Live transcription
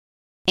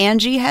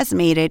Angie has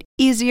made it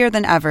easier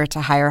than ever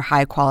to hire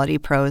high-quality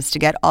pros to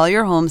get all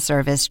your home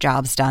service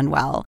jobs done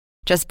well.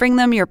 Just bring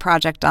them your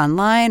project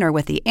online or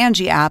with the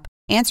Angie app,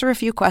 answer a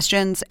few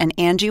questions, and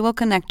Angie will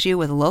connect you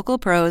with local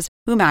pros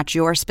who match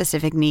your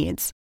specific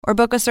needs. Or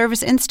book a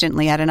service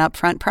instantly at an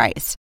upfront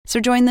price. So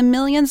join the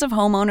millions of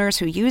homeowners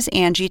who use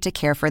Angie to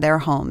care for their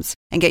homes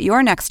and get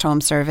your next home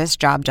service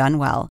job done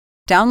well.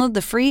 Download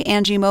the free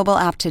Angie mobile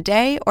app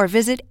today or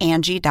visit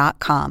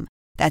Angie.com.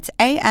 That's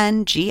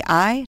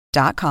ANGI.com.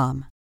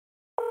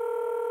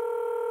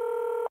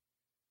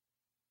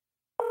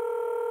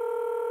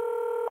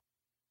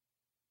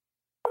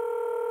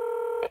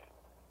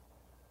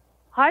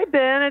 Hi,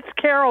 Ben. It's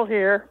Carol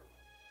here.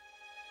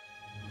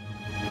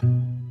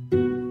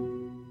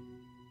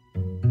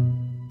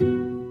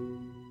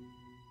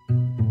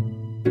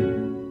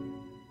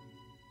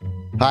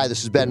 Hi,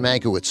 this is Ben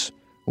Mankiewicz.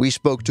 We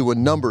spoke to a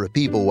number of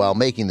people while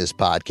making this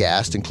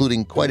podcast,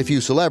 including quite a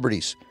few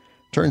celebrities.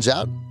 Turns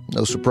out,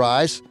 no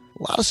surprise,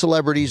 a lot of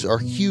celebrities are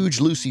huge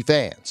Lucy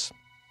fans.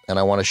 And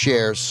I want to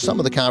share some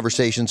of the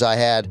conversations I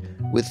had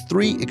with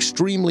three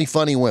extremely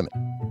funny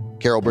women: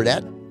 Carol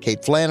Burnett,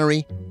 Kate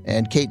Flannery,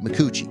 and Kate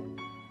Micucci.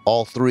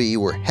 All three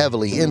were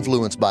heavily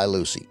influenced by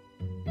Lucy.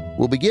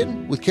 We'll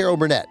begin with Carol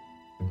Burnett,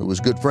 who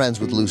was good friends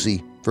with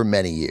Lucy for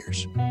many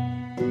years.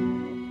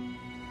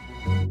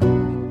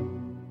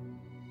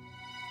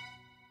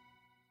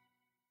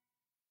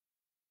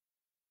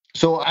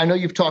 So I know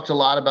you've talked a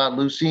lot about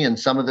Lucy, and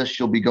some of this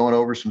you'll be going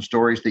over some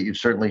stories that you've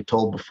certainly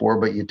told before,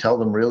 but you tell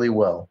them really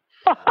well.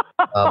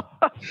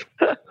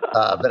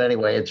 But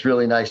anyway, it's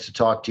really nice to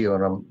talk to you,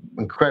 and I'm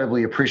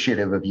incredibly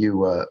appreciative of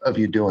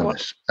you doing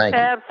this. Thank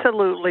you.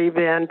 Absolutely,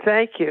 Ben.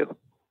 Thank you.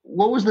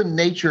 What was the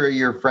nature of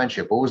your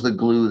friendship? What was the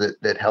glue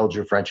that held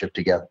your friendship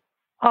together?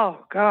 Oh,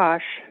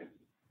 gosh.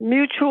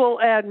 Mutual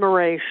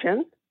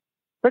admiration.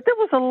 But there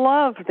was a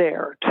love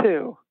there,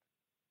 too.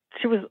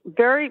 She was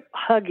very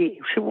huggy.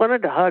 She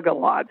wanted to hug a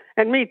lot.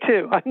 And me,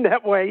 too. I'm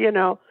that way, you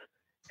know.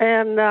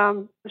 And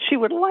she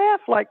would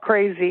laugh like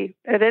crazy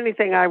at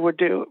anything I would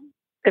do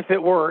if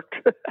it worked.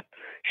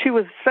 She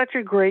was such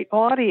a great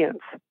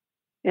audience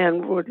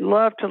and would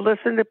love to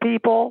listen to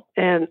people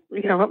and,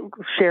 you know,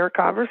 share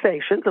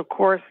conversations, of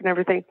course, and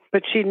everything.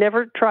 But she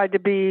never tried to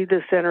be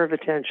the center of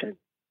attention.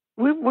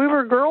 We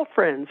were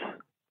girlfriends.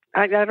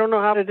 I don't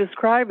know how to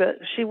describe it.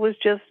 She was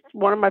just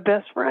one of my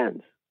best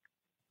friends.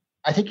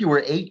 I think you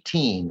were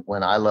 18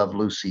 when I Love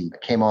Lucy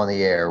came on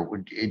the air.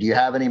 Do you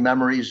have any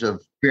memories of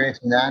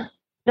experiencing that?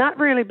 Not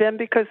really, Ben,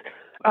 because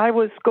I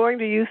was going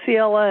to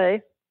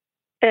UCLA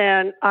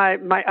and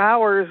my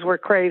hours were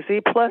crazy.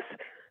 Plus,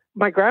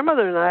 my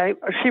grandmother and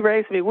she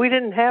raised me. We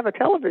didn't have a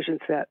television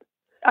set.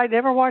 I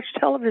never watched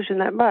television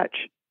that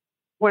much.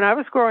 When I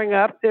was growing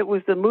up, it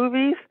was the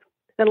movies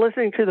and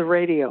listening to the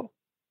radio.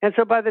 And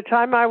so by the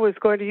time I was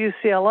going to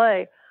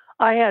UCLA,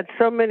 I had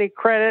so many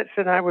credits,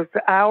 and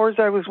the hours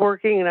I was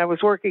working, and I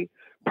was working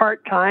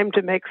part-time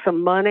to make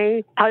some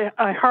money. I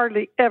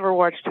hardly ever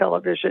watched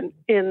television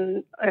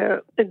in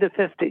the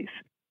 50s.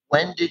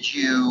 When did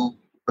you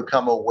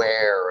become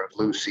aware of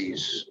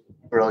Lucy's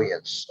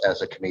brilliance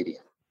as a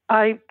comedian?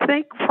 I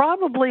think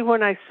probably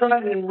when I saw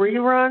it in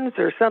reruns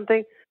or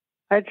something.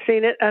 I'd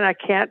seen it, and I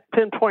can't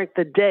pinpoint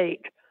the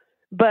date.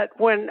 But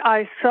when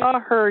I saw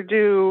her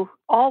do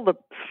all the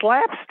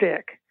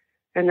slapstick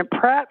and the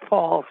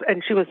pratfalls,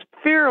 and she was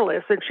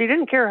fearless, and she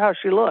didn't care how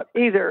she looked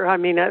either. I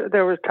mean,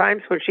 there was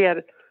times when she had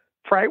a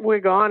fright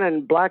wig on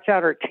and blacked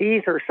out her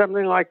teeth or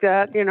something like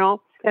that, you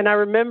know. And I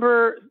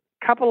remember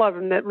a couple of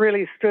them that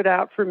really stood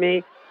out for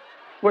me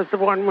was the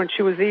one when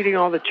she was eating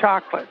all the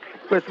chocolates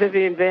with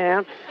Vivian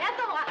Vance.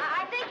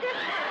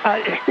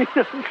 I think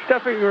this...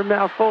 stuffing her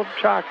mouth full of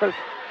chocolates.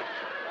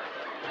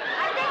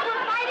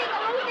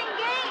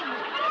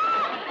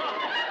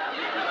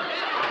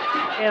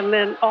 And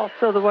then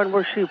also the one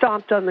where she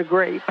stomped on the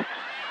grapes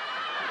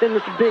in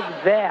this big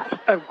vat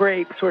of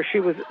grapes where she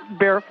was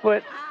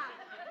barefoot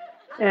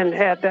and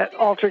had that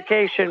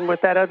altercation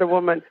with that other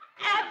woman.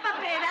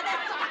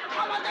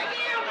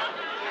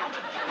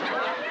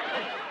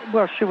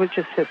 Well, she was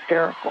just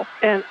hysterical.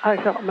 And I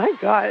thought, my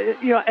God,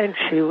 you know, and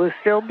she was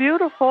still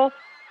beautiful,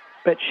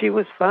 but she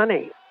was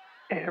funny,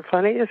 and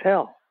funny as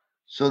hell.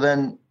 So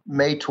then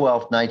May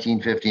 12th,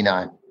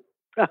 1959.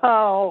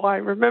 Oh, I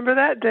remember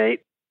that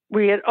date.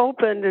 We had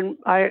opened, and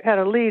I had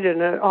a lead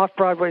in an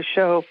off-Broadway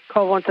show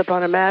called Once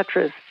Upon a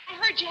Mattress. I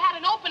heard you had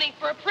an opening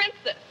for a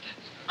princess.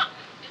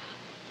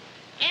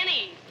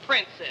 Any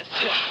princess.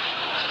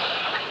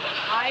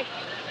 I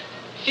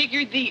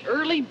figured the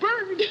early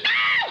bird.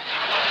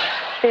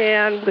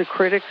 And the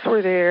critics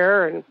were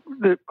there, and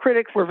the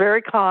critics were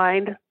very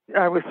kind.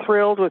 I was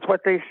thrilled with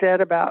what they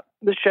said about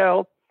the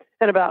show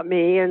and about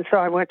me, and so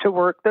I went to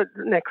work the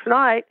next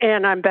night,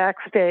 and I'm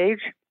backstage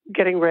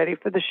getting ready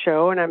for the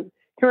show, and I'm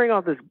hearing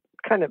all this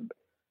kind of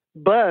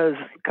buzz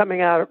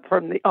coming out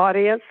from the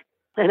audience.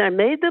 And I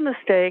made the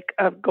mistake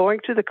of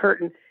going to the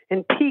curtain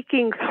and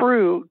peeking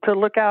through to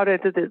look out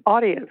into the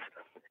audience.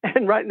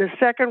 And right in the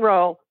second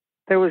row,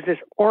 there was this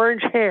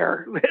orange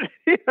hair,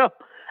 you know.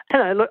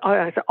 And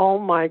I said, oh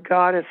my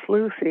God, it's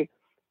Lucy.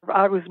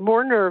 I was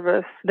more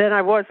nervous than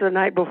I was the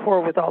night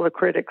before with all the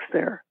critics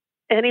there.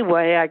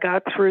 Anyway, I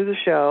got through the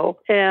show,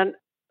 and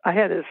I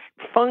had this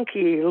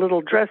funky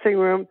little dressing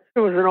room.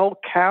 There was an old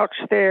couch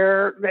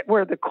there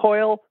where the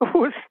coil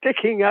was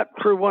sticking up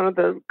through one of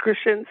the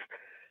cushions.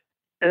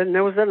 And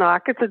there was a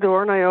knock at the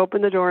door, and I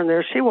opened the door, and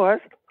there she was.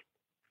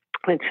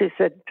 And she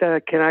said,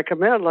 can I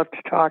come in? I'd love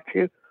to talk to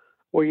you.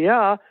 Well,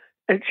 yeah.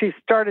 And she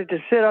started to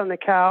sit on the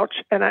couch,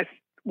 and I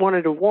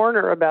wanted to warn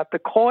her about the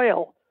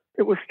coil.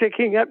 It was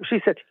sticking up.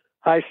 She said,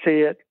 I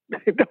see it.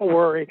 Don't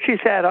worry. She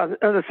sat on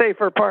the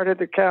safer part of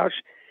the couch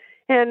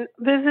and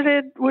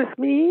visited with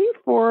me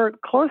for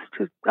close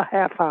to a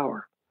half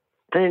hour.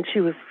 And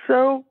she was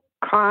so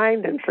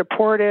kind and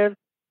supportive.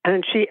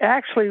 And she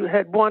actually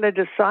had wanted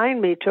to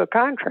sign me to a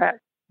contract,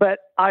 but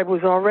I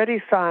was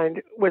already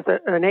signed with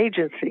an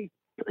agency.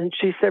 And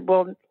she said,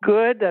 well,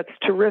 good, that's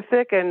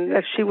terrific. And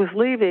as she was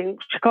leaving,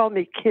 she called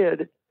me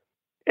Kid.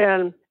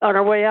 And on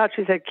her way out,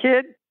 she said,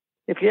 Kid,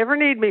 if you ever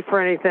need me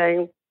for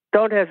anything,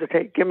 don't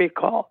hesitate. Give me a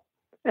call.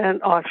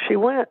 And off she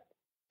went.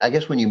 I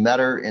guess when you met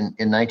her in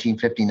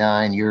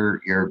 1959,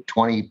 you're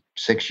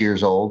 26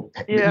 years old.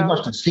 Yeah. You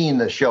must have seen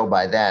the show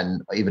by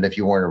then, even if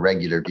you weren't a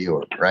regular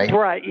viewer, right?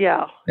 Right,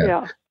 yeah.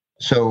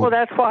 So, well,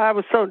 that's why I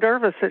was so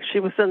nervous that she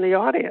was in the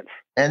audience.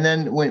 And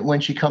then when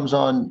she comes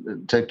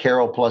on to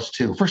Carol Plus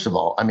Two, first of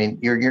all, I mean,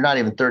 you're not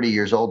even 30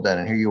 years old then,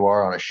 and here you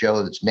are on a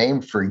show that's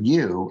named for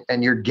you,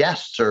 and your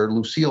guests are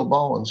Lucille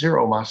Ball and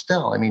Zero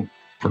Mostel. I mean,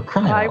 for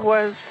crying out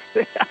loud.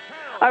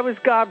 I was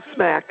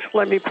gobsmacked,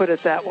 let me put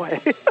it that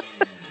way.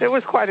 It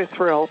was quite a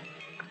thrill.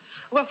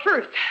 Well,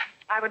 first,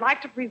 I would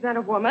like to present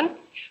a woman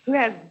who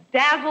has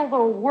dazzled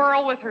the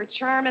world with her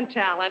charm and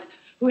talent,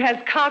 who has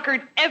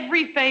conquered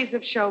every phase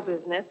of show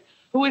business,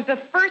 who is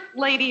the first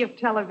lady of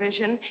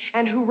television,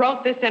 and who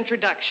wrote this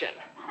introduction.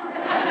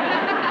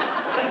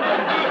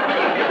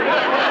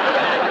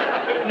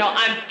 No,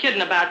 I'm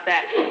kidding about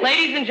that.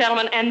 Ladies and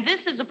gentlemen, and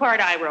this is the part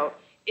I wrote.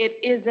 It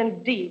is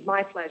indeed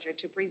my pleasure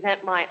to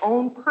present my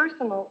own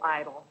personal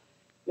idol,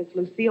 Miss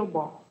Lucille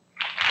Ball.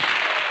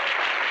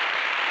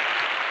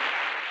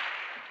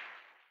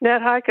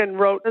 Ned Hiken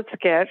wrote a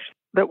sketch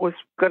that was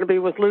going to be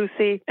with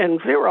Lucy and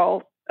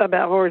Zero,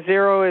 about where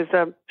Zero is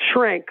a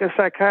shrink, a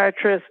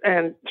psychiatrist,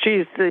 and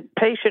she's the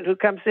patient who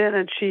comes in,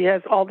 and she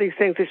has all these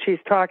things that she's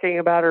talking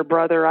about her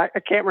brother. I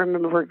can't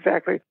remember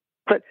exactly,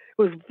 but it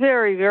was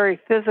very, very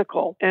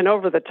physical and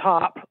over the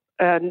top.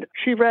 And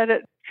she read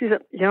it. She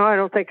said, I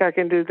don't think I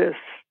can do this.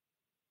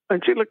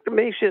 And she looked at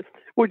me. She said,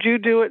 would you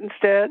do it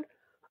instead?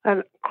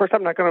 And, of course,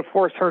 I'm not going to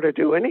force her to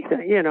do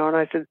anything, And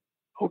I said,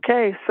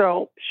 okay.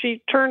 So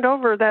she turned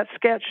over that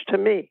sketch to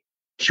me.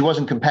 She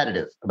wasn't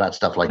competitive about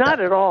stuff like that.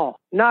 Not at all.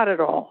 Not at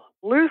all.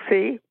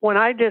 Lucy, when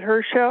I did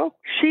her show,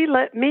 she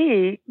let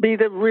me be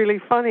the really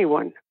funny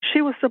one.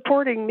 She was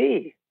supporting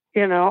me,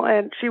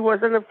 and she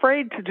wasn't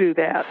afraid to do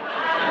that.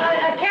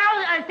 Carol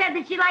said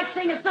that she likes to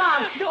sing a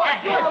song. She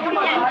wants you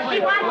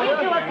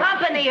to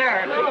accompany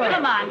her.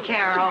 Come on,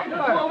 Carol.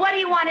 Well, what do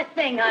you want to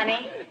sing,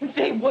 honey?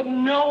 They wouldn't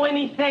know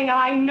anything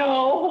I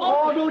know.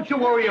 Oh, don't you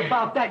worry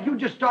about that. You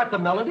just start the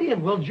melody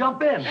and we'll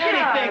jump in. Sure.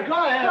 Anything.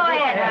 Go ahead. Go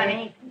ahead,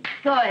 honey.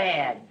 Go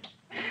ahead.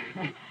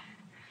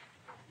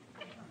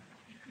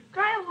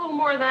 Try a little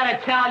more of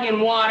that Italian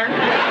water.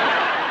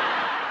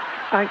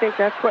 I think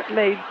that's what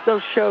made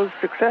those shows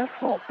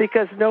successful,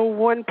 because no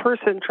one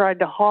person tried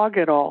to hog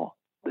it all.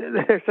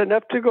 There's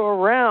enough to go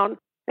around,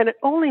 and it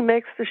only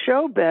makes the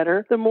show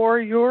better the more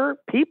your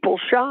people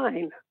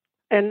shine.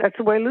 And that's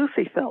the way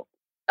Lucy felt.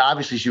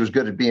 Obviously, she was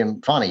good at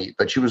being funny,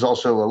 but she was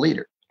also a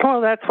leader. Well,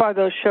 that's why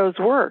those shows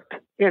worked.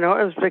 It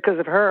was because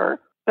of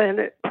her. And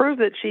it proved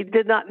that she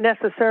did not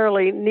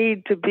necessarily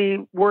need to be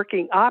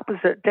working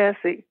opposite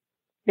Desi.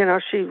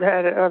 She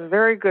had a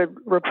very good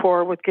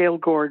rapport with Gail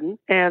Gordon,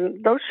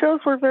 and those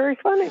shows were very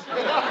funny.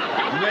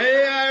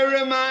 May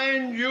I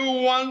remind you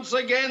once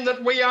again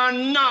that we are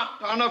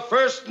not on a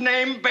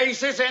first-name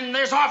basis in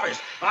this office.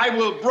 I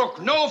will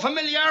brook no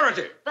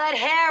familiarity. But,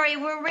 Harry,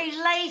 we're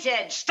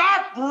related.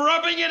 Stop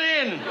rubbing it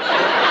in!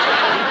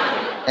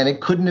 And it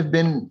couldn't have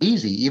been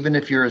easy, even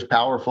if you're as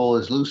powerful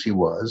as Lucy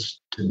was,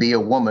 to be a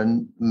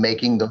woman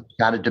making those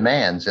kind of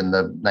demands in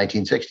the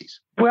 1960s.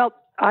 Well,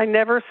 I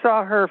never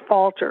saw her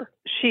falter.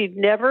 She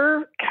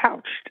never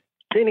couched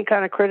any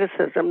kind of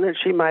criticism that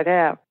she might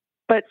have,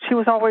 but she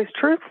was always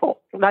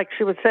truthful. Like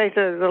she would say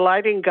to the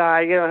lighting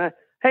guy,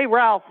 hey,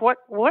 Ralph, what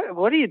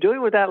are you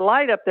doing with that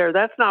light up there?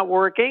 That's not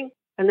working.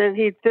 And then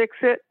he'd fix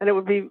it, and it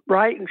would be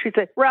right. And she'd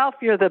say, Ralph,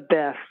 you're the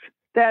best.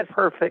 That's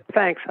perfect.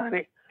 Thanks,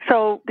 honey.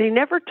 So they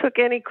never took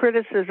any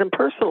criticism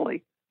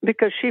personally,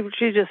 because she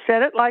just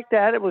said it like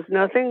that. It was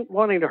nothing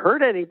wanting to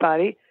hurt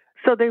anybody.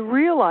 So they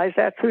realized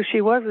that's who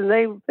she was, and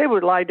they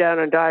would lie down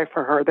and die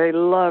for her. They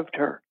loved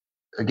her.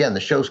 Again,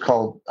 the show's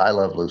called I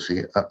Love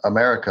Lucy.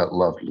 America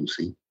loved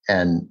Lucy,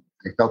 and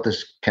they felt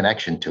this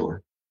connection to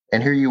her.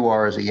 And here you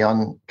are as a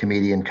young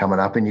comedian coming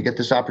up, and you get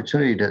this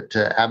opportunity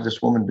to have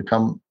this woman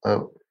become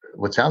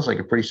what sounds like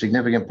a pretty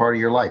significant part of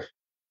your life.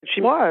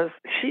 She was.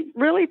 She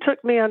really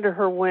took me under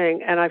her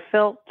wing, and I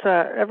felt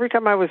every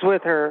time I was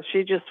with her,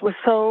 she just was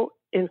so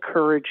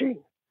encouraging.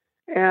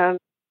 And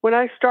when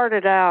I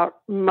started out,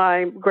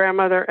 my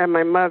grandmother and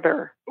my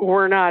mother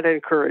were not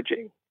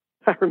encouraging.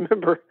 I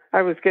remember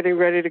I was getting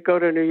ready to go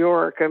to New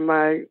York, and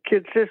my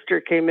kid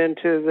sister came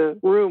into the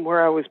room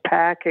where I was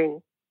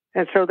packing.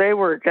 And so they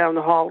were down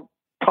the hall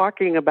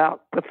talking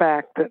about the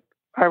fact that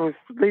I was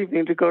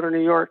leaving to go to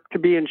New York to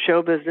be in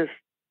show business.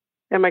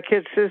 And my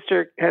kid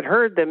sister had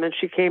heard them, and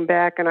she came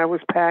back, and I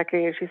was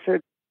packing, and she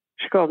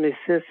called me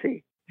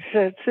Sissy. She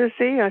said,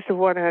 Sissy? I said,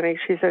 what, honey?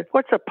 She said,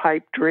 what's a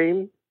pipe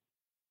dream?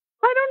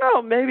 I don't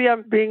know. Maybe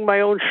I'm being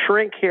my own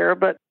shrink here,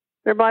 but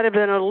there might have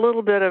been a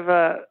little bit of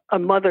a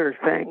mother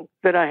thing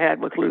that I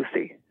had with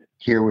Lucy.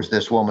 Here was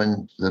this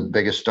woman, the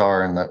biggest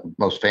star and the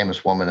most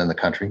famous woman in the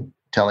country,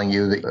 telling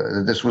you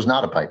that this was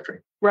not a pipe dream.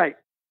 Right.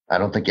 I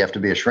don't think you have to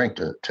be a shrink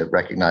to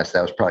recognize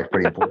that was probably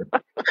pretty important.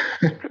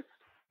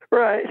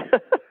 Right.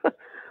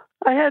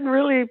 I hadn't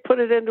really put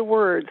it into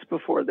words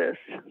before this.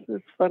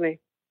 It's funny.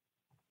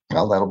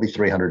 Well, that'll be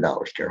 $300,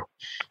 Carol.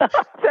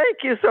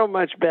 Thank you so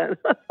much, Ben.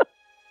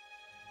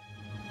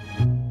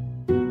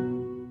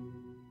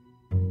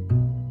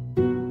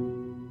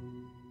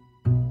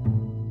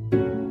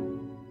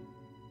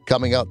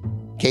 Coming up,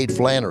 Kate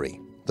Flannery,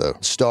 the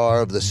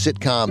star of the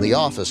sitcom The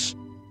Office,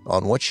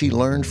 on what she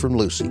learned from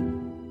Lucy.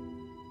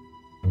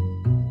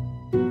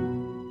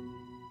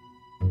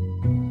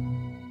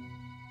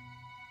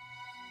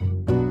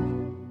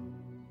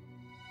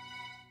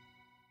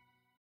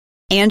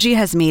 Angie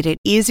has made it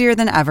easier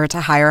than ever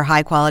to hire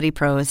high-quality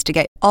pros to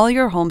get all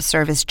your home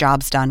service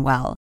jobs done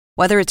well.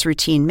 Whether it's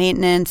routine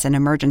maintenance, an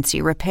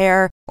emergency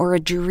repair, or a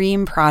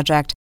dream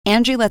project,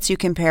 Angie lets you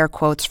compare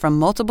quotes from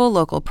multiple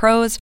local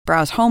pros,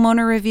 browse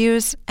homeowner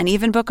reviews, and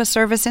even book a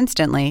service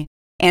instantly.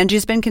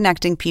 Angie's been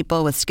connecting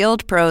people with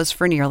skilled pros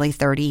for nearly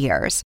 30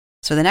 years.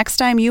 So the next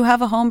time you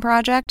have a home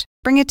project,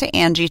 bring it to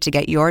Angie to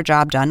get your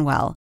job done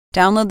well.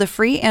 Download the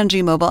free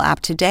Angie mobile app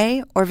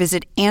today or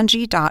visit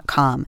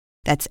Angie.com.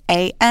 That's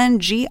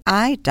ANGI.com.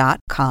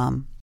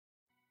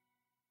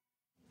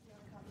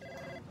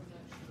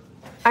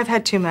 I've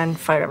had two men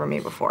fight over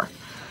me before.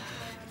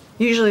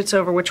 Usually it's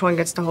over which one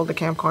gets to hold the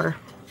camcorder.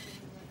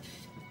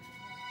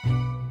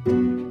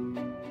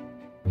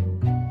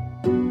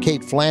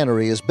 Kate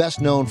Flannery is best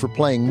known for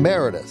playing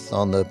Meredith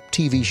on the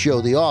TV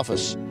show The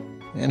Office,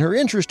 and her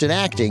interest in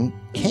acting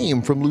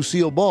came from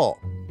Lucille Ball.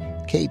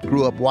 Kate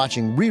grew up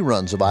watching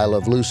reruns of I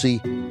Love Lucy,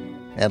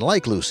 and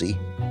like Lucy,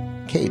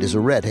 Kate is a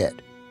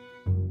redhead.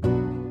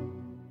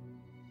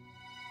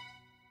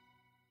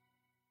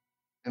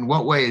 In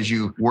what way, as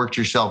you worked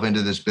yourself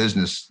into this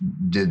business,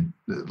 did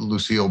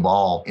Lucille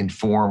Ball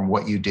inform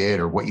what you did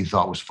or what you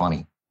thought was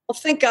funny? Well,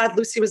 thank God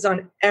Lucy was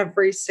on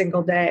every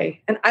single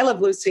day. And I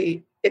Love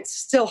Lucy, it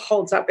still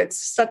holds up. It's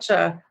such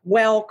a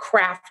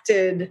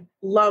well-crafted,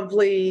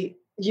 lovely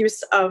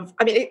use of,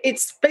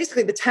 it's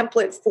basically the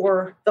template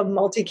for the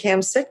multicam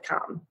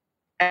sitcom.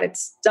 And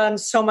it's done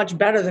so much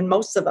better than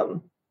most of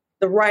them.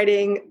 The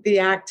writing, the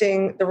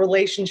acting, the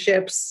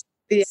relationships,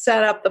 the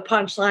setup, the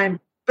punchline.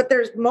 But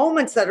there's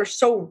moments that are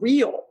so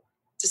real,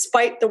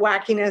 despite the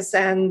wackiness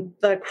and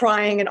the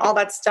crying and all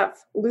that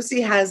stuff.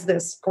 Lucy has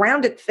this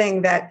grounded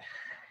thing that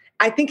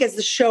I think as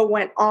the show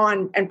went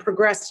on and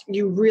progressed,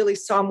 you really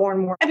saw more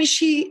and more.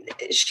 She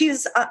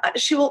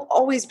will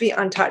always be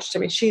untouched.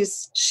 She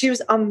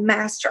was a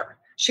master.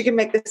 She can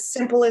make the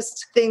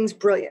simplest things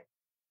brilliant.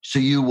 So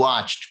you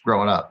watched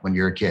growing up when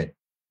you were a kid?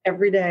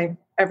 Every day.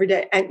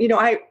 And,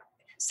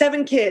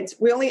 7 kids.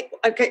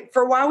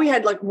 For a while we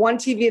had like one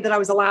TV that I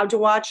was allowed to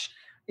watch.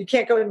 You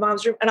can't go in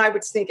mom's room. And I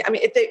would sneak.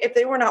 If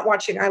they were not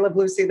watching I Love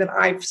Lucy, then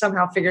I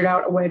somehow figured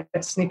out a way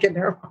to sneak in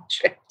there and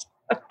watch it.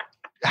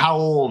 How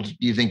old do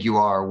you think you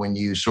are when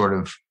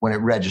it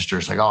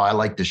registers like, oh, I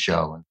like this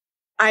show?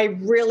 I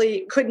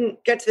really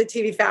couldn't get to the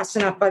TV fast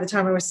enough by the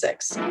time I was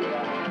 6.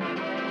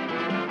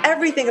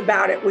 Everything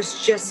about it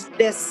was just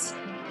this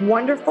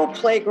wonderful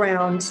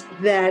playground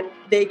that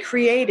they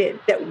created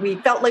that we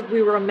felt like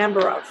we were a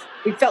member of.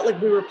 We felt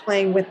like we were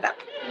playing with them.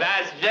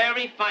 That's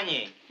very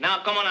funny.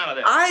 Now come on out of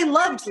there. I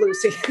loved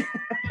Lucy. Come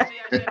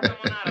on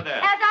out of there.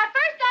 As our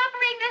first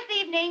offering this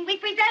evening, we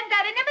present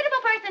that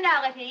inimitable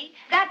personality,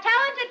 that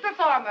talented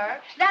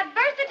performer, that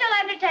versatile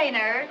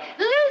entertainer,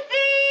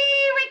 Lucy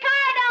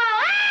Ricardo.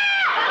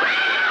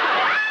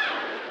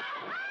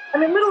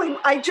 Literally,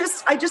 I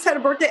just had a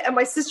birthday, and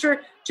my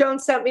sister Joan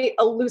sent me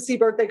a Lucy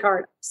birthday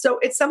card. So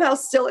it's somehow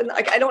still in.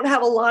 I don't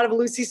have a lot of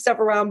Lucy stuff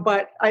around,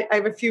 but I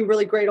have a few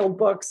really great old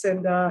books,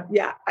 and I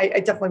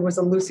definitely was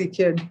a Lucy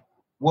kid.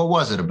 What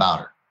was it about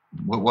her?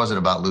 What was it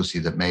about Lucy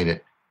that made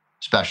it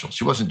special?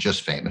 She wasn't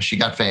just famous. She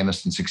got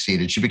famous and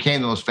succeeded. She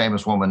became the most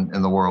famous woman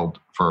in the world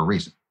for a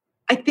reason.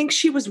 I think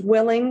she was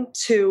willing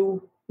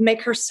to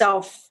make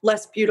herself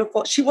less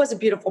beautiful. She was a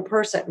beautiful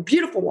person,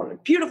 beautiful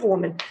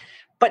woman.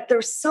 But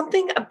there's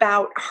something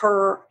about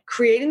her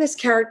creating this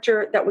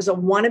character that was a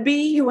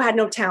wannabe who had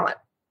no talent.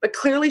 But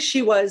clearly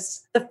she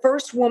was the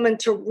first woman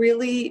to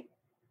really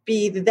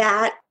be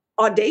that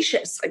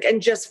audacious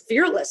and just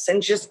fearless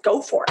and just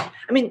go for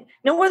it.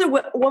 No other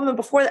woman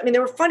before that.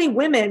 There were funny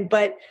women,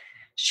 but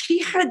she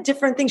had a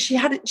different thing. She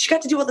got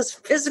to do all this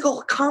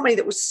physical comedy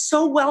that was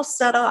so well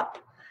set up,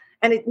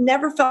 and it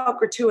never felt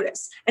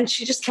gratuitous. And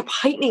she just kept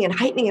heightening and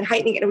heightening and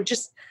heightening. And it would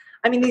just,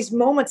 I mean, these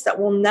moments that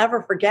we'll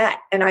never forget.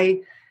 And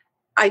I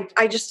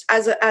just,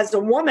 as a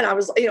woman, I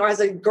was, as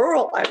a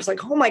girl, I was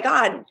like, oh my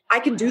God, I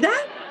can do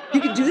that?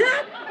 You can do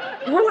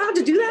that? We're allowed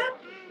to do that?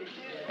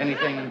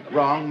 Anything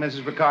wrong,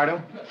 Mrs.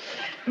 Ricardo?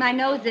 My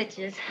nose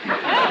itches.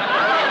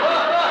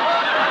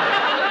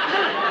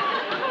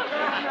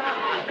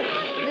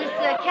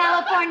 This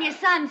California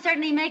sun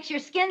certainly makes your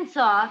skin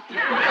soft.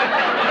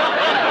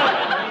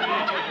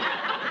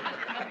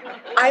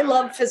 I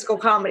love physical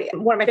comedy.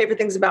 One of my favorite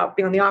things about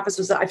being on The Office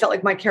was that I felt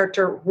like my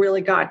character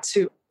really got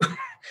to,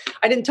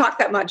 I didn't talk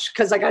that much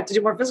because I got to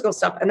do more physical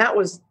stuff. And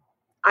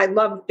I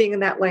loved being in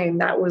that lane.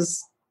 That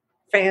was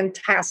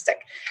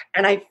fantastic.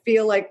 And I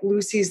feel like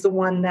Lucy's the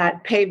one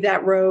that paved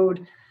that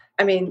road.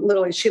 I mean,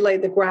 literally, she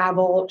laid the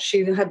gravel.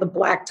 She had the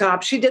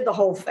blacktop. She did the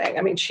whole thing.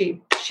 I mean,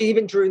 she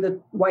even drew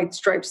the white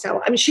stripes down.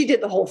 I mean, she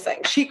did the whole thing.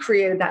 She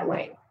created that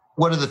lane.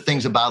 What are the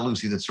things about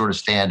Lucy that sort of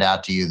stand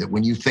out to you that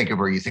when you think of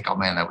her, you think, oh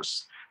man, that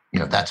was,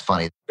 that's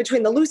funny?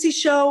 Between the Lucy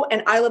Show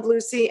and I Love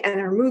Lucy and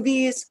her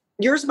movies,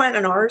 Yours, Mine,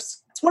 and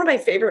Ours, it's one of my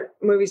favorite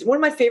movies. One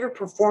of my favorite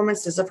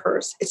performances of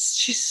hers.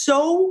 She's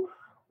so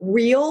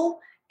real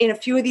in a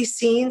few of these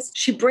scenes.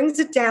 She brings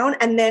it down,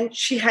 and then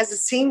she has a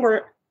scene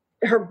where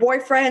her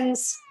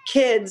boyfriend's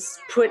kids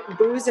put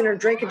booze in her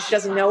drink and she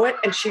doesn't know it,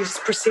 and she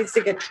just proceeds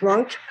to get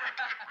drunk.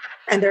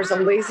 And there's a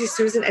lazy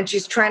Susan, and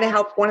she's trying to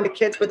help one of the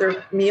kids with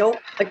her meal,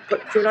 like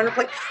put food on her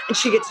plate, and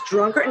she gets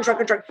drunker and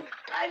drunker and drunker.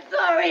 I'm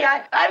sorry.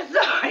 I'm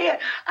sorry.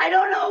 I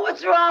don't know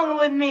what's wrong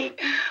with me.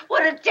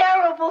 What a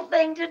terrible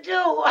thing to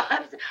do.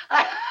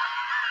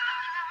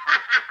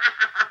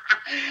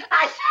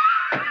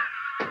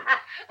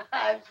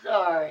 I'm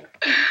sorry.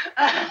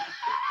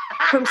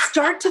 From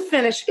start to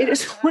finish, it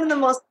is one of the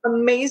most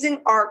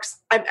amazing arcs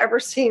I've ever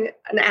seen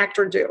an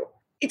actor do.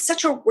 It's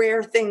such a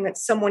rare thing that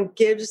someone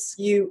gives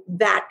you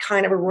that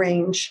kind of a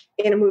range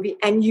in a movie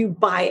and you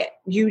buy it.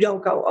 You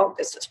don't go, oh,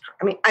 this is,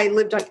 I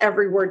lived on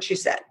every word she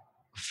said.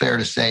 Fair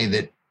to say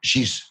that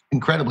she's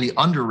incredibly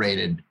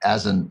underrated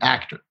as an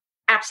actor.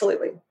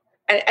 Absolutely.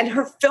 And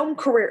her film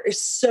career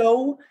is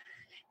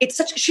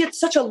she had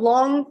such a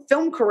long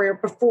film career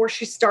before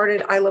she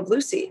started I Love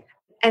Lucy.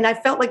 And I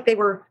felt like they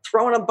were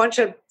throwing a bunch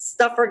of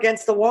stuff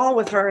against the wall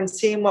with her and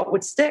seeing what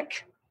would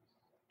stick.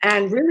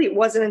 And really, it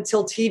wasn't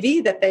until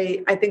TV that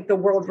I think the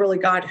world really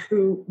got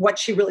what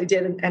she really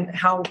did and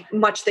how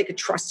much they could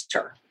trust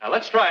her. Now,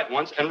 let's try it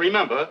once. And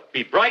remember,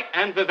 be bright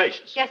and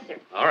vivacious. Yes, sir.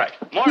 All right.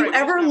 If you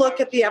ever look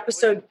at the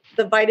episode,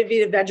 the Vita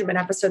Vita Vegemin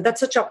episode, that's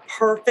such a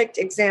perfect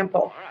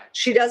example.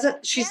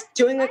 She's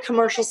doing a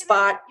commercial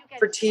spot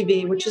for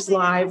TV, which is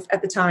live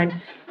at the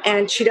time.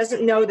 And she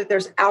doesn't know that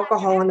there's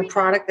alcohol in the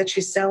product that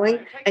she's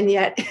selling. And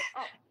yet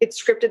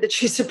it's scripted that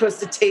she's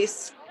supposed to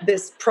taste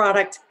this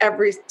product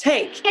every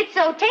take. It's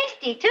so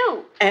tasty,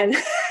 too. And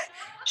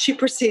she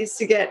proceeds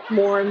to get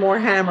more and more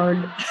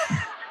hammered.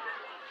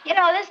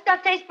 This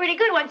stuff tastes pretty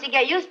good once you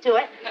get used to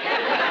it.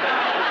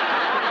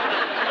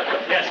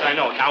 Yes, I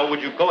know. Now,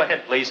 would you go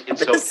ahead, please?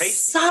 It's so tasty. The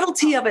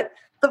subtlety of it.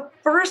 The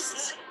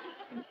first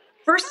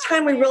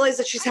time we realize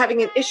that she's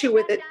having an issue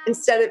with it,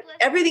 instead of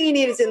everything you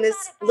need is in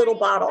this little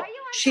bottle,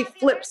 she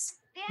flips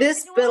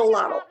this little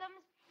bottle.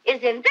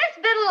 Is in this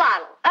little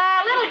bottle.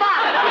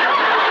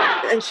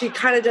 And she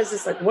kind of does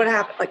this, like, what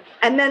happened?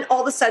 And then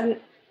all of a sudden,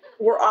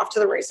 we're off to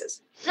the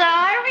races. So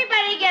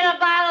everybody get a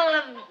bottle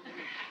of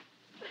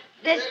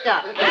this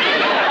stuff.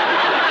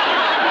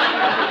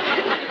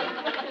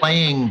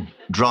 Playing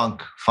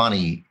drunk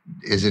funny,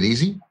 is it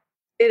easy?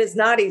 It is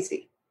not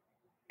easy.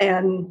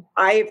 And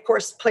I, of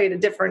course, played a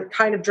different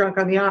kind of drunk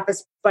on The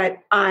Office, but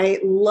I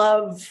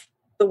love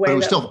the way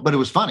but it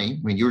was funny.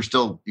 I mean, you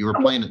were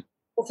playing it.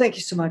 Well, thank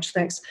you so much.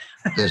 Thanks.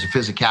 There's a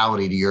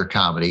physicality to your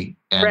comedy,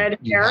 and red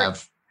hair.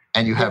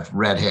 You have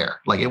red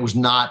hair. Like, it was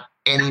not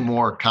any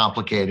more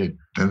complicated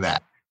than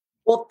that.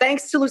 Well,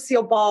 thanks to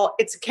Lucille Ball,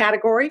 it's a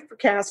category for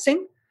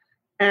casting,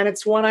 and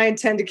it's one I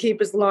intend to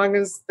keep as long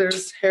as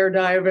there's hair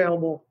dye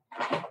available.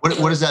 What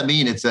does that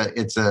mean? It's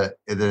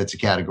a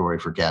category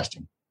for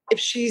casting. If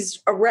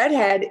she's a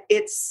redhead,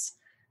 it's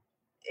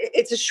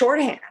a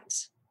shorthand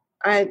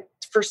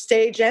for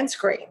stage and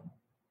screen.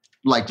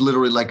 Like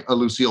literally like a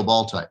Lucille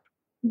Ball type.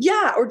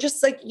 Yeah, or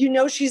just like,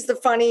 she's the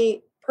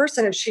funny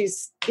person if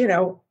she's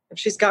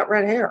got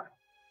red hair.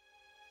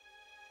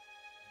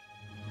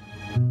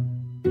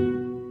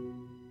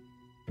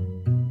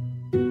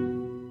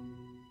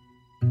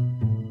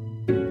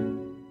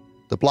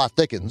 The plot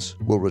thickens.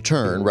 We'll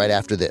return right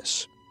after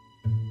this.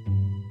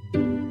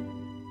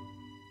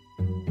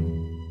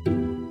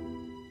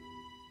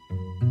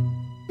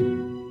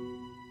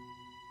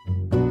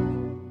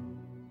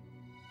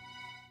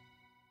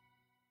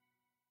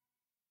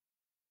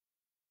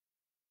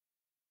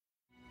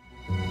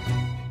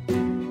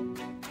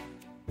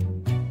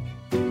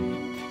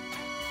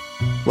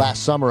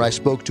 Last summer, I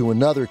spoke to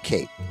another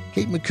Kate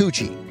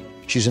Micucci.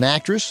 She's an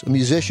actress, a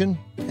musician,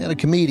 and a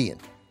comedian.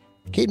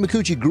 Kate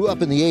Micucci grew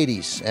up in the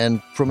 80s,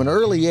 and from an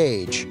early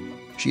age,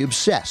 she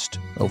obsessed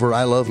over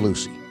I Love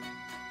Lucy.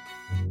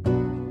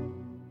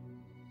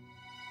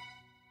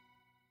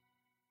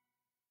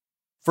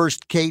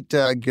 First, Kate,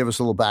 give us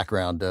a little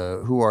background.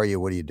 Who are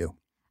you? What do you do?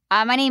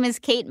 My name is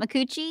Kate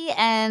Micucci,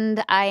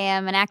 and I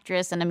am an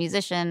actress and a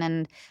musician,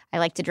 and I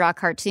like to draw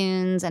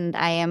cartoons, and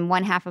I am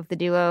one half of the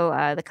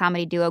duo, the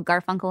comedy duo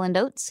Garfunkel and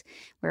Oates,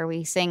 where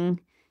we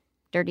sing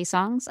dirty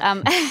songs.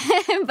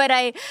 But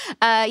I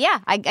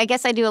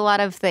guess I do a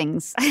lot of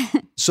things.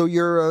 So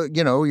you're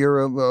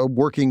a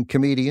working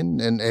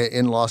comedian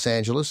in Los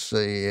Angeles,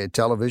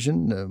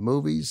 television,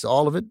 movies,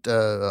 all of it,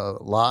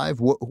 live.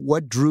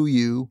 What drew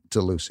you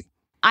to Lucy?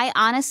 I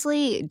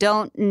honestly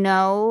don't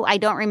know. I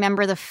don't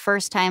remember the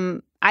first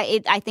time.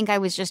 I think I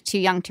was just too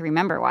young to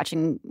remember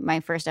watching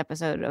my first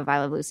episode of I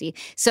Love Lucy.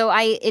 So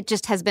it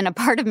just has been a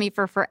part of me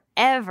for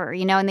forever,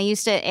 and they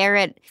used to air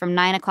it from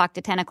 9 o'clock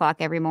to 10 o'clock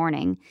every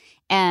morning.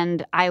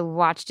 And I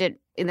watched it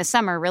in the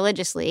summer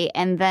religiously.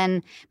 And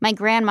then my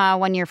grandma,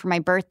 one year for my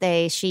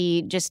birthday,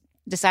 she just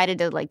decided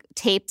to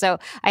tape. So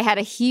I had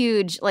a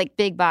huge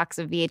big box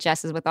of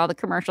VHSs with all the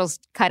commercials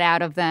cut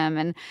out of them,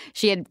 and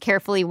she had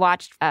carefully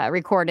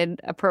recorded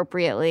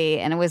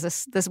appropriately, and it was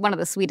this one of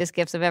the sweetest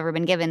gifts I've ever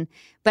been given.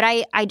 But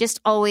I just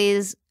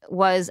always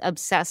was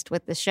obsessed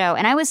with the show,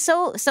 and I was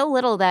so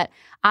little that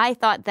I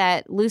thought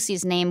that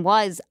Lucy's name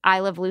was I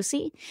Love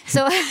Lucy.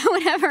 So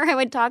whenever I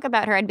would talk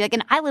about her, I'd be like,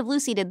 and I Love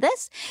Lucy did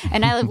this,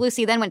 and I Love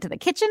Lucy then went to the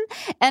kitchen,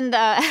 and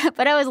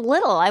but I was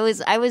little. I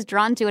was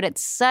drawn to it at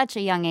such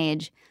a young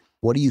age.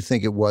 What do you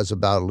think it was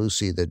about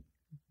Lucy that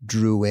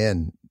drew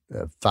in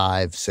a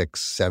 5,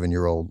 6,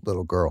 7-year-old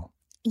little girl?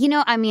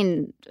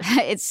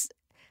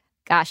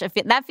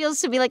 That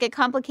feels to be like a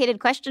complicated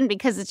question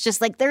because it's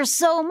just there's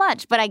so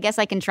much, but I guess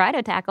I can try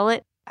to tackle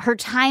it. Her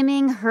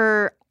timing,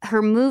 her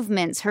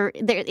movements,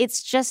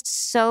 it's just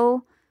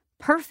so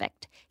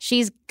perfect.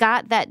 She's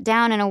got that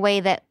down in a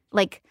way that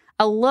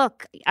a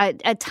look,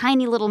 a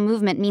tiny little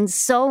movement means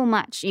so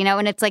much,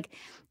 and it's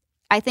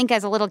I think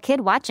as a little kid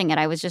watching it,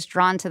 I was just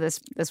drawn to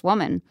this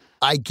woman.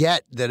 I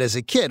get that as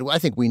a kid. I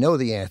think we know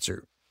the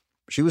answer.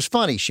 She was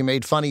funny. She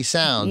made funny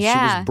sounds. Yeah.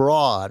 She was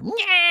broad.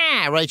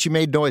 Yeah, right? She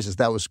made noises.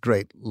 That was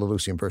great.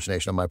 Lucy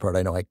impersonation on my part.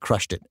 I know I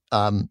crushed it.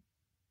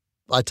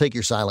 I take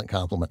your silent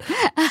compliment.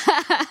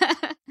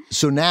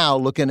 So now,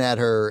 looking at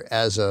her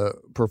as a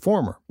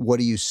performer, what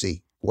do you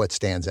see? What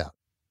stands out?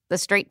 The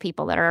straight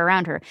people that are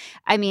around her.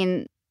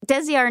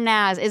 Desi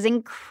Arnaz is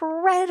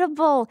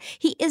incredible.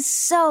 He is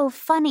so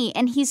funny,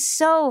 and he's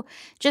so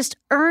just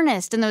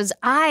earnest in those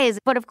eyes.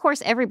 But of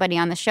course, everybody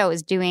on the show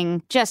is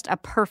doing just a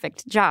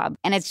perfect job,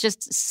 and it's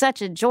just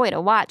such a joy to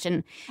watch.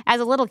 And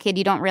as a little kid,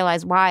 you don't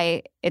realize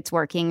why it's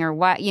working or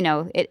why,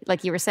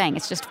 like you were saying,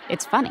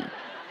 it's funny.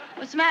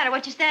 What's the matter?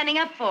 What you standing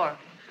up for?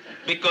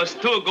 Because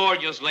 2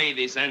 gorgeous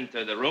ladies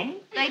entered the room.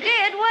 They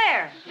did?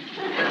 Where?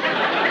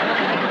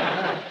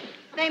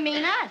 They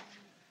mean us.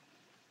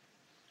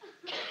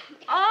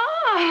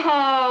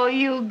 Oh,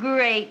 you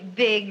great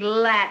big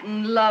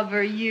Latin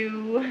lover,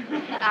 you.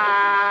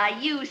 Ah,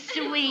 you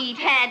sweet,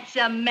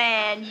 handsome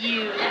man,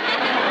 you.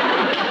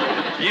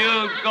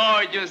 You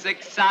gorgeous,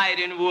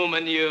 exciting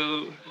woman,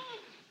 you.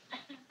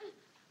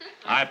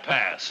 I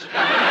pass.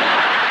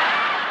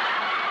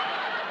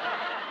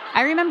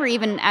 I remember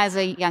even as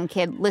a young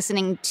kid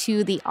listening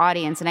to the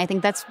audience, and I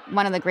think that's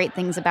one of the great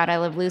things about I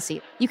Love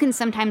Lucy. You can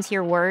sometimes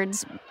hear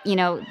words,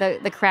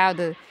 the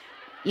crowd,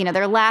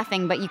 they're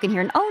laughing, but you can hear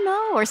an "oh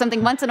no" or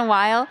something once in a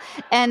while.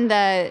 And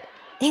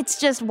it's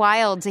just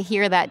wild to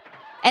hear that.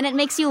 And it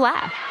makes you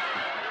laugh.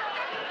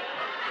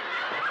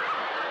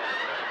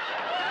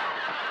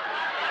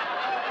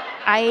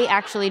 I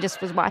actually just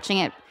was watching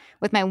it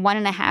with my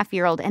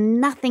 1.5-year-old,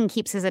 and nothing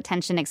keeps his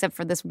attention except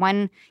for this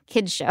one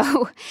kid's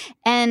show.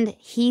 And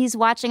he's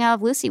watching I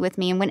Love Lucy with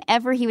me. And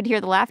whenever he would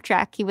hear the laugh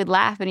track, he would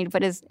laugh and he'd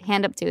put his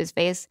hand up to his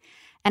face.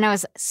 And I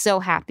was so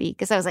happy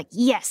because I was like,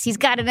 yes, he's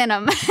got it in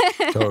him.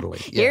 Totally.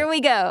 Yeah. Here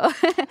we go.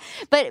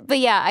 But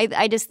yeah,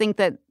 I just think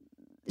that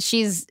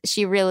she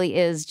really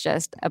is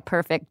just a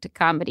perfect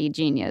comedy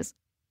genius.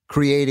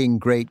 Creating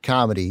great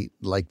comedy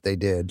like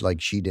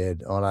she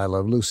did on I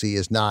Love Lucy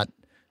is not,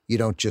 you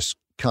don't just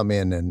come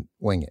in and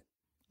wing it.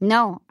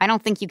 No, I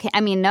don't think you can.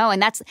 No.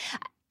 And that's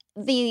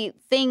the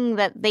thing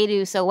that they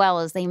do so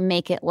well is they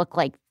make it look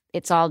like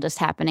it's all just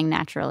happening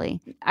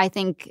naturally. I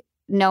think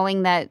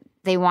knowing that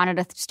they wanted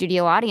a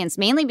studio audience,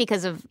 mainly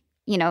because of,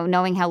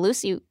 knowing how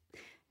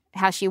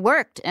she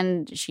worked,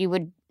 and she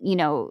would,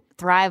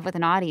 thrive with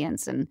an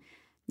audience. And,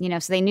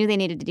 so they knew they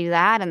needed to do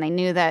that. And they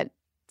knew that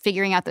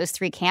figuring out those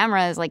 3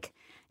 cameras,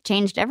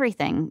 changed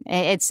everything.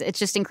 It's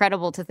just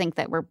incredible to think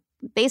that we're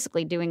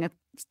basically doing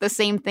the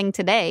same thing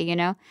today,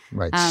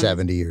 Right,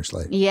 70 years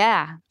later.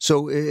 Yeah.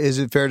 So is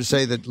it fair to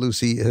say that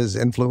Lucy has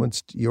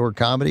influenced your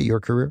comedy, your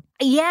career?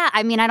 Yeah.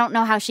 I don't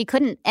know how she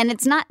couldn't. And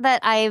it's not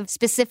that I've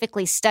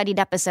specifically studied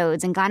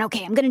episodes and gone,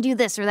 okay, I'm going to do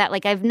this or that.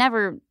 I've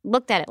never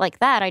looked at it like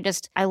that.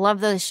 I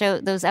love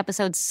those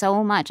episodes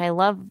so much. I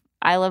love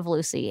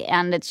Lucy.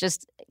 And it's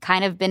just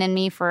kind of been in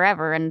me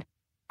forever. And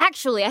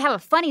actually, I have a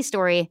funny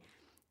story.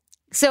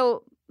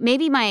 So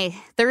maybe my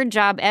third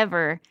job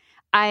ever,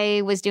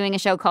 I was doing a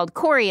show called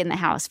Corey in the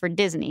House for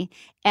Disney.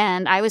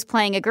 And I was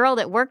playing a girl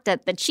that worked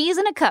at the cheese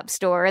in a cup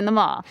store in the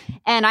mall.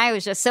 And I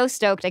was just so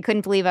stoked. I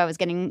couldn't believe I was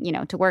getting,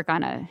 to work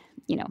on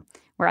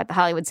we're at the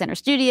Hollywood Center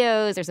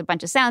Studios. There's a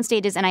bunch of sound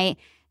stages. And I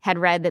had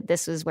read that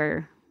this was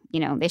where,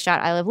 they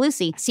shot I Love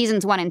Lucy.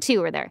 Seasons 1 and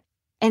 2 were there.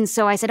 And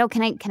so I said, oh,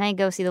 can I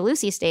go see the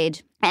Lucy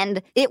stage?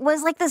 And it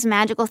was like this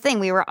magical thing.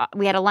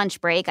 We had a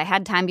lunch break. I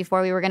had time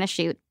before we were going to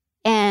shoot.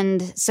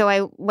 And so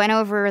I went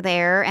over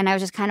there and I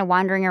was just kind of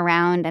wandering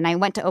around and I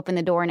went to open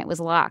the door and it was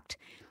locked.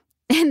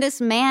 And this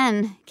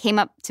man came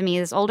up to me,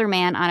 this older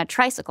man on a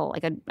tricycle,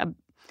 like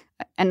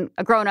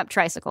a grown-up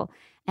tricycle.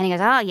 And he goes,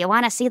 oh, you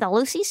want to see the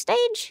Lucy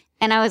stage?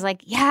 And I was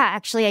like, yeah,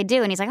 actually I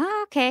do. And he's like,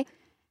 oh, okay.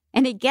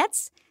 And he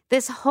gets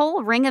this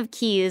whole ring of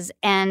keys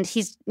and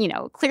he's,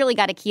 clearly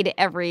got a key to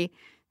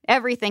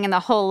everything in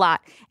the whole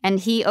lot. And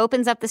he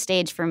opens up the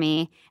stage for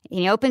me. And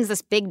he opens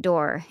this big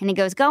door and he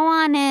goes, go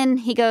on in.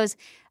 He goes,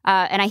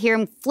 and I hear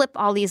him flip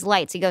all these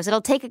lights. He goes,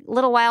 it'll take a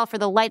little while for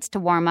the lights to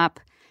warm up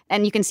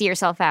and you can see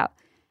yourself out.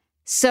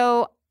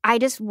 So I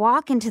just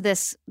walk into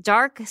this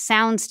dark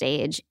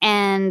soundstage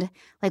and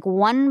like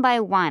one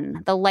by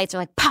one, the lights are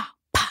like pop,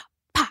 pop,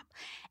 pop.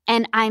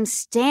 And I'm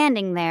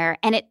standing there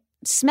and it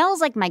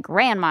smells like my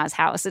grandma's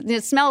house.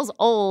 It smells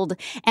old.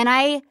 And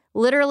I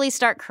literally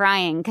start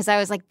crying because I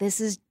was like,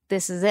 this is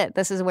it.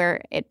 This is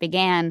where it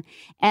began.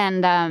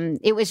 And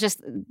it was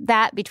just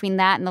that between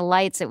that and the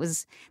lights, it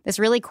was this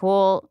really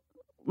cool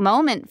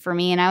moment for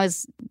me. And I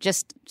was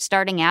just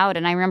starting out.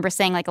 And I remember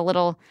saying like a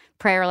little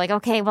prayer, like,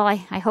 okay, well, I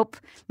hope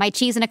my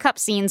cheese in a cup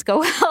scenes go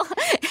well.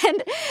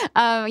 And,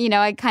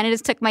 I kind of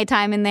just took my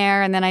time in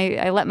there and then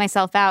I let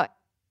myself out.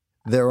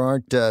 There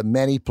aren't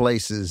many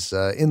places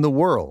in the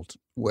world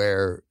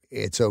where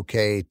it's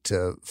okay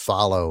to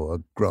follow a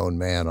grown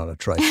man on a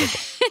tricycle.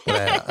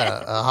 But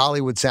a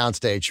Hollywood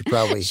soundstage, you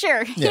probably...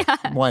 Sure, yeah.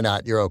 Why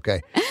not? You're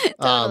okay.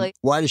 Totally.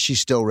 Why does she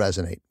still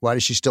resonate? Why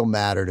does she still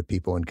matter to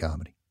people in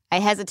comedy? I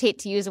hesitate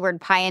to use the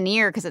word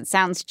pioneer because it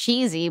sounds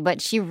cheesy,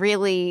 but she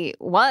really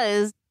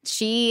was.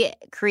 She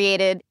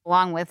created,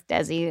 along with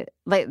Desi,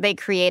 they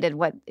created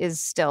what is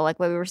still, like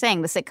what we were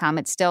saying, the sitcom.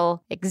 It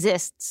still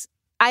exists.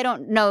 I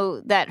don't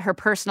know that her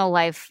personal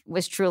life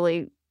was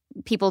truly...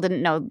 People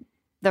didn't know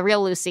the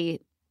real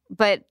Lucy,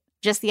 but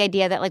just the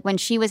idea that like when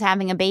she was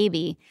having a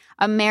baby,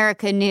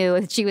 America knew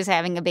that she was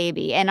having a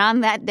baby. And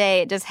on that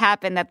day, it just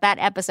happened that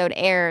episode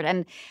aired.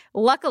 And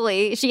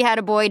luckily she had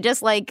a boy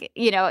just like,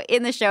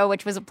 in the show,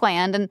 which was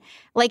planned. And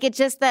like, it's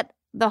just that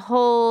the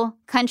whole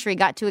country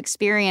got to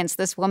experience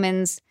this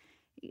woman's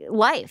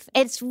life.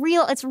 It's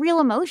real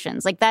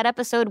emotions. Like that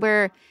episode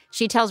where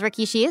she tells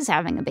Ricky she is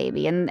having a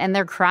baby and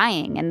they're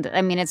crying. And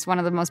I mean, it's one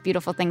of the most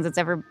beautiful things that's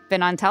ever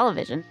been on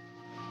television.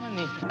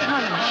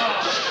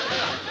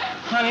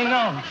 Honey,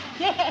 no.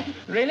 Yes.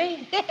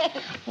 Really?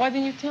 Yes. Why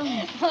didn't you tell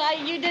me? Why,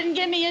 you didn't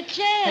give me a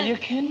chance. Are you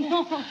kidding?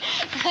 No.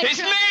 It's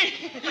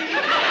me!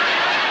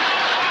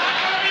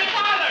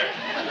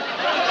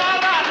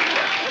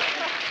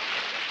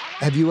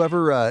 Have you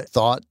ever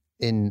thought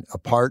in a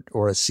part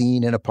or a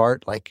scene in a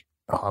part, like,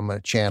 oh, I'm going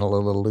to channel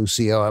a little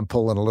Lucy, oh, I'm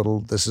pulling a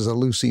little, this is a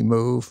Lucy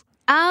move?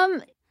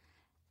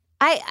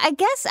 I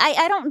guess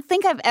I don't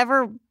think I've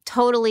ever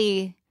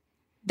totally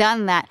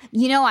done that.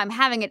 I'm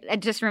having it,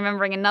 just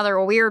remembering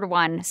another weird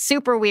one,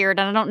 super weird.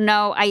 And I don't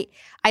know, I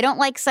don't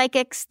like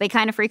psychics. They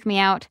kind of freak me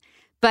out.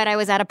 But I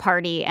was at a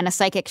party and a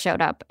psychic showed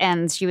up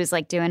and she was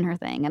like doing her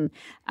thing. And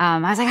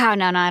I was like, oh,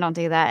 no, I don't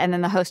do that. And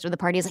then the host of the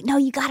party is like, no,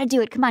 you got to do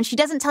it. Come on. She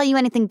doesn't tell you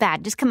anything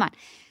bad. Just come on.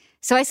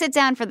 So I sit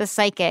down for the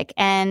psychic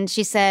and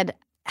she said,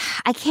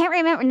 I can't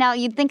remember. Now,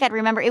 you'd think I'd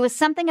remember. It was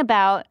something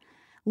about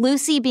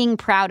Lucy being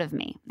proud of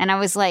me. And I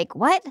was like,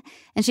 what?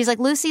 And she's like,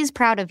 Lucy's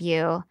proud of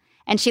you.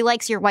 And she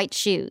likes your white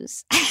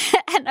shoes.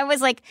 And I was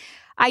like,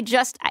 I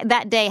just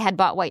that day had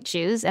bought white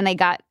shoes and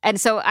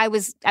so I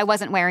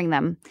wasn't wearing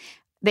them.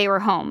 They were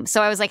home.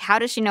 So I was like, how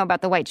does she know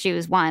about the white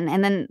shoes? One.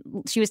 And then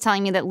she was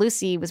telling me that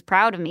Lucy was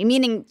proud of me,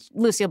 meaning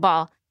Lucille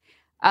Ball.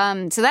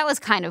 So that was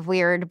kind of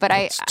weird, but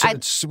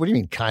what do you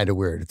mean kind of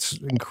weird? It's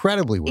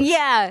incredibly weird.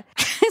 Yeah.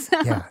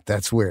 Yeah,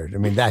 that's weird. I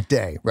mean, that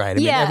day, right? I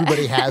mean,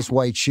 everybody has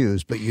white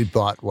shoes, but you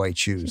bought white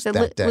shoes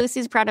that day.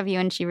 Lucy's proud of you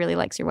and she really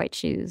likes your white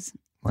shoes.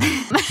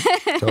 Wow.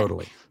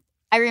 Totally.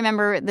 I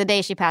remember the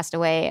day she passed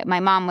away, my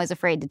mom was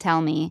afraid to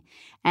tell me.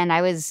 And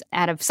I was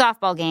at a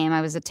softball game. I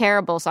was a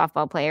terrible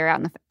softball player out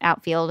in the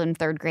outfield in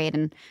third grade.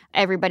 And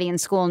everybody in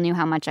school knew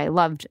how much I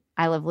loved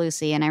I Love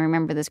Lucy. And I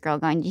remember this girl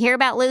going, "You hear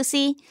about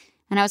Lucy?"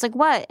 And I was like,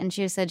 "What?" And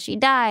she said, "She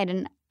died."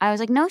 And I was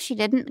like, "No, she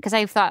didn't." Because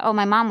I thought, oh,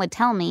 my mom would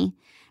tell me.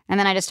 And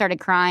then I just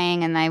started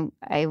crying. And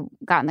I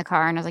got in the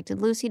car and I was like,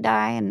 "Did Lucy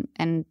die?"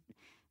 And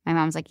my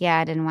mom's like, "Yeah,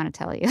 I didn't want to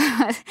tell you."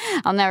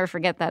 I'll never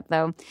forget that,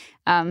 though.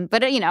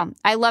 But,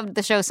 I loved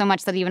the show so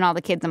much that even all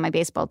the kids on my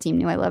baseball team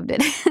knew I loved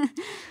it.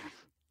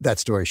 That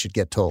story should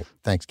get told.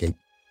 Thanks, Kate.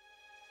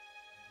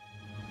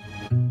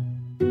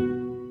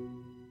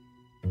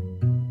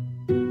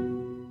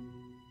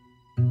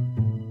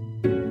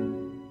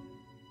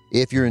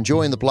 If you're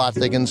enjoying The Plot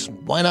Thickens,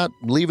 why not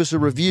leave us a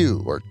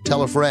review or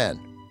tell a friend?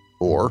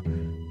 Or,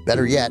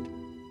 better yet,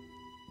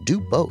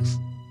 do both.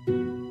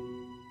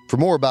 For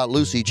more about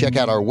Lucy, check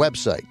out our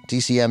website,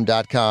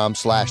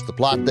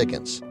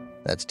 tcm.com/theplotThickens.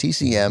 That's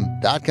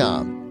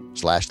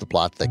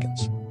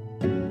tcm.com/theplotThickens.